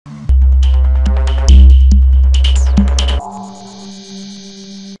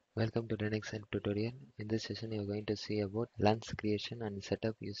Welcome to Linux and tutorial. In this session, you are going to see about LUNs creation and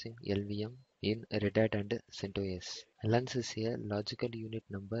setup using LVM in Red Hat and CentOS. LUNs is a logical unit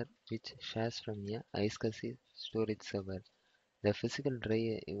number which shares from a iSCSI storage server. The physical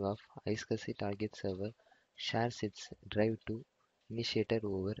drive of iSCSI target server shares its drive to initiator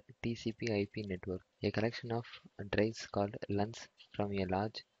over TCP/IP network. A collection of drives called LUNs from a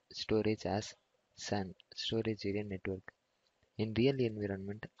large storage as SAN storage area network. In real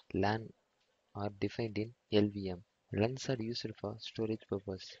environment, LAN are defined in LVM. LUNs are used for storage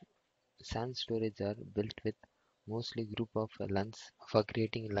purpose. SAN storage are built with mostly group of LUNs. For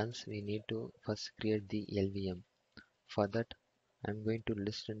creating LUNs, we need to first create the LVM. For that, I'm going to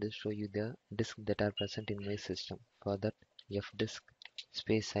list and show you the disks that are present in my system. For that, fdisk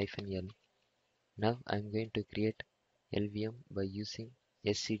space -L. Now I'm going to create LVM by using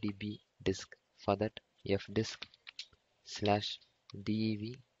scdb disk. For that, fdisk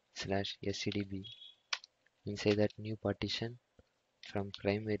 /dev/scdb. Inside that new partition from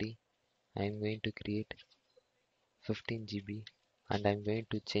primary, I am going to create 15 GB and I am going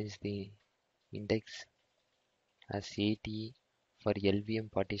to change the index as 80 for LVM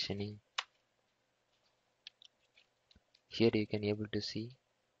partitioning. Here you can able to see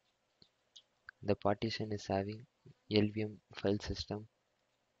the partition is having LVM file system,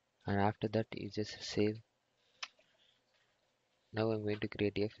 and after that you just save. Now I'm going to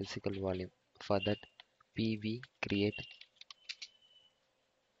create a physical volume. For that, pv create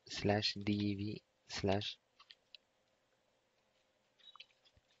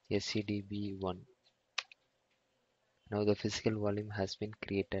 /dev/scdb1. Now the physical volume has been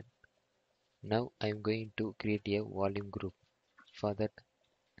created. Now I am going to create a volume group. For that,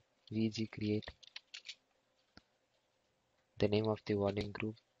 vg create the name of the volume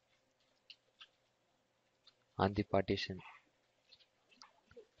group on the partition.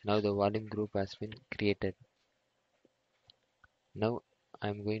 Now the volume group has been created. Now I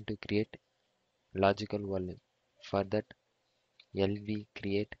am going to create logical volume. For that, lv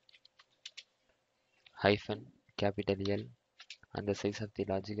create -L, and the size of the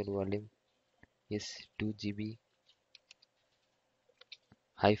logical volume is 2 GB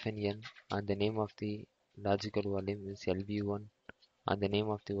 -n, and the name of the logical volume is lv1, and the name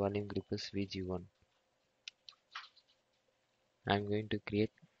of the volume group is vg1. I am going to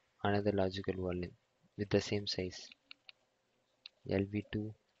create another logical volume with the same size,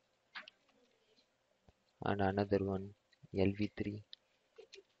 lv2, and another one lv3,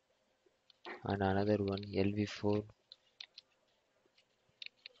 and another one lv4,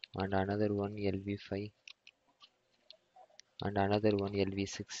 and another one lv5, and another one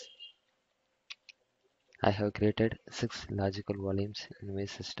lv6. I have created 6 logical volumes in my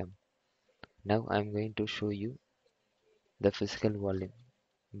system. Now I am going to show you the physical volume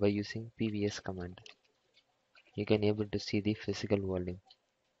by using pvs command. You can able to see the physical volume.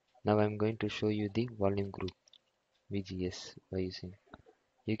 Now I am going to show you the volume group vgs by using.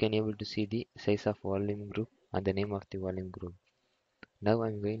 You can able to see the size of volume group and the name of the volume group. Now I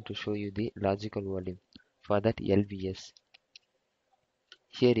am going to show you the logical volume. For that, lvs.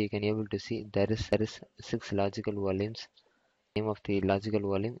 Here you can able to see there is 6 logical volumes, name of the logical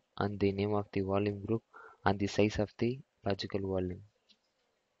volume and the name of the volume group and the size of the logical volume.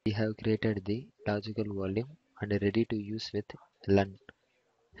 We have created the logical volume and are ready to use with LUN.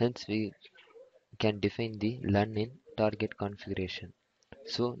 Hence we can define the LUN in target configuration.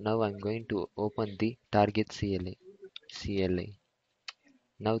 So now I'm going to open the target CLI.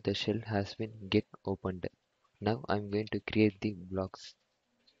 Now the shell has been get opened. Now I'm going to create the blocks.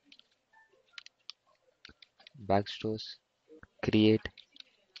 Backstores create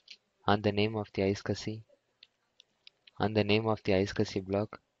and the name of the iSCSI and the name of the iSCSI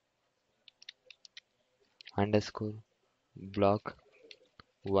block underscore block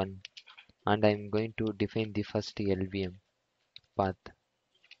 1, and I'm going to define the first LVM path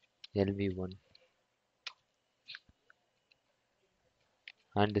LV1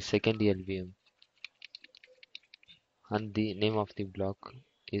 and the second LVM, and the name of the block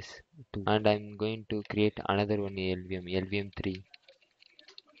is 2, and I'm going to create another one LVM3,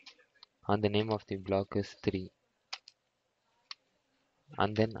 and the name of the block is 3,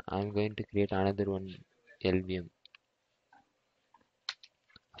 and then I'm going to create another one LVM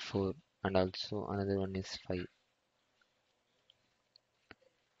 4, and also another one is 5,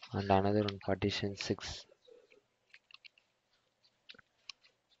 and another one partition 6.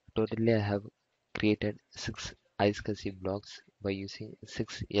 Totally I have created 6 iSCSI blocks by using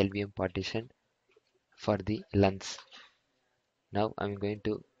 6 LVM partition for the LUNs. Now I'm going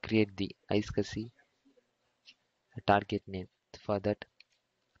to create the iSCSI target name. For that,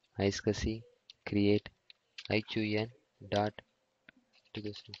 iSCSI create iqn dot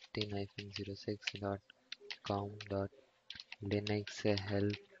 2015-06.com dot linux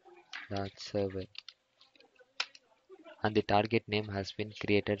help dot server, and the target name has been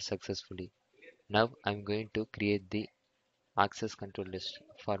created successfully. Now I'm going to create the access control list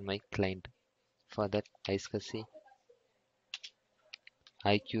for my client. For that, iSCSI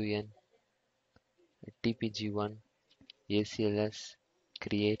iqn tpg1 acls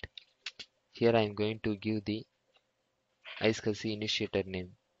create. Here I am going to give the iSCSI initiator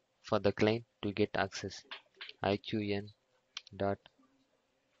name for the client to get access. iqn dot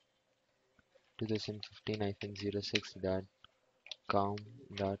 2015-06.com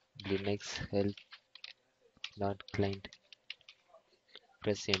dot linux help dot client.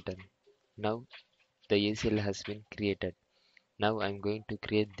 Press enter. Now the ACL has been created. Now I am going to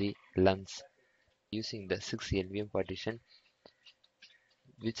create the LUNs using the 6 LVM partition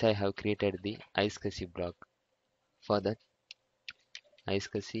which I have created the iSCSI block. For that,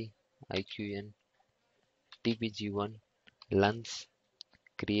 iSCSI iqn tpg1 LUNs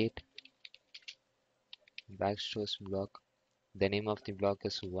create backstores block. The name of the block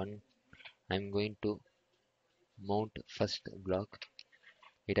is 1. I am going to mount first block.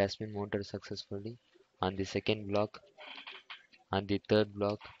 It has been mounted successfully on the second block, on the third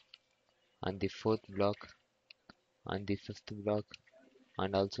block, on the fourth block, on the fifth block,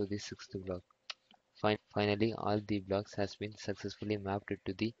 and also the sixth block. Finally, all the blocks has been successfully mapped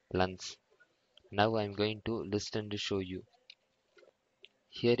to the LUNs. Now I am going to list and show you.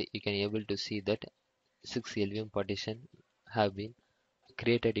 Here you can able to see that 6 LVM partition have been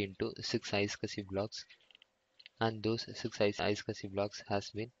created into 6 iSCSI blocks, and those 6 iSCSI blocks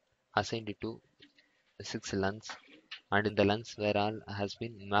has been assigned to 6 LUNs, and in the LUNs where all has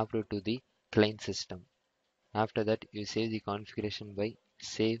been mapped to the client system. After that, you save the configuration by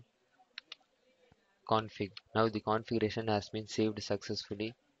save config. Now the configuration has been saved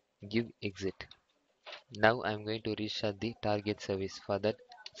successfully. Give exit. Now I am going to restart the target service. For that,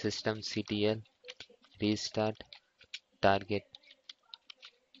 systemctl restart target.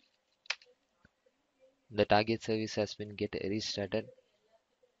 The target service has been get restarted.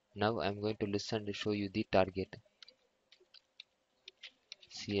 Now I am going to listen to show you the target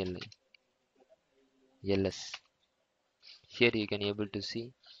CLI LS. Here you can able to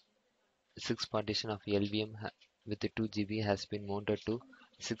see 6 partition of LVM with the 2 GB has been mounted to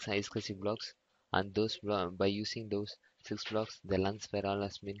 6 iSCSI blocks, and those by using those 6 blocks the LUNs where all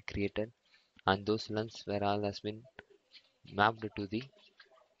has been created, and those LUNs where all has been mapped to the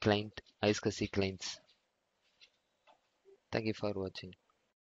client iSCSI clients. Thank you for watching.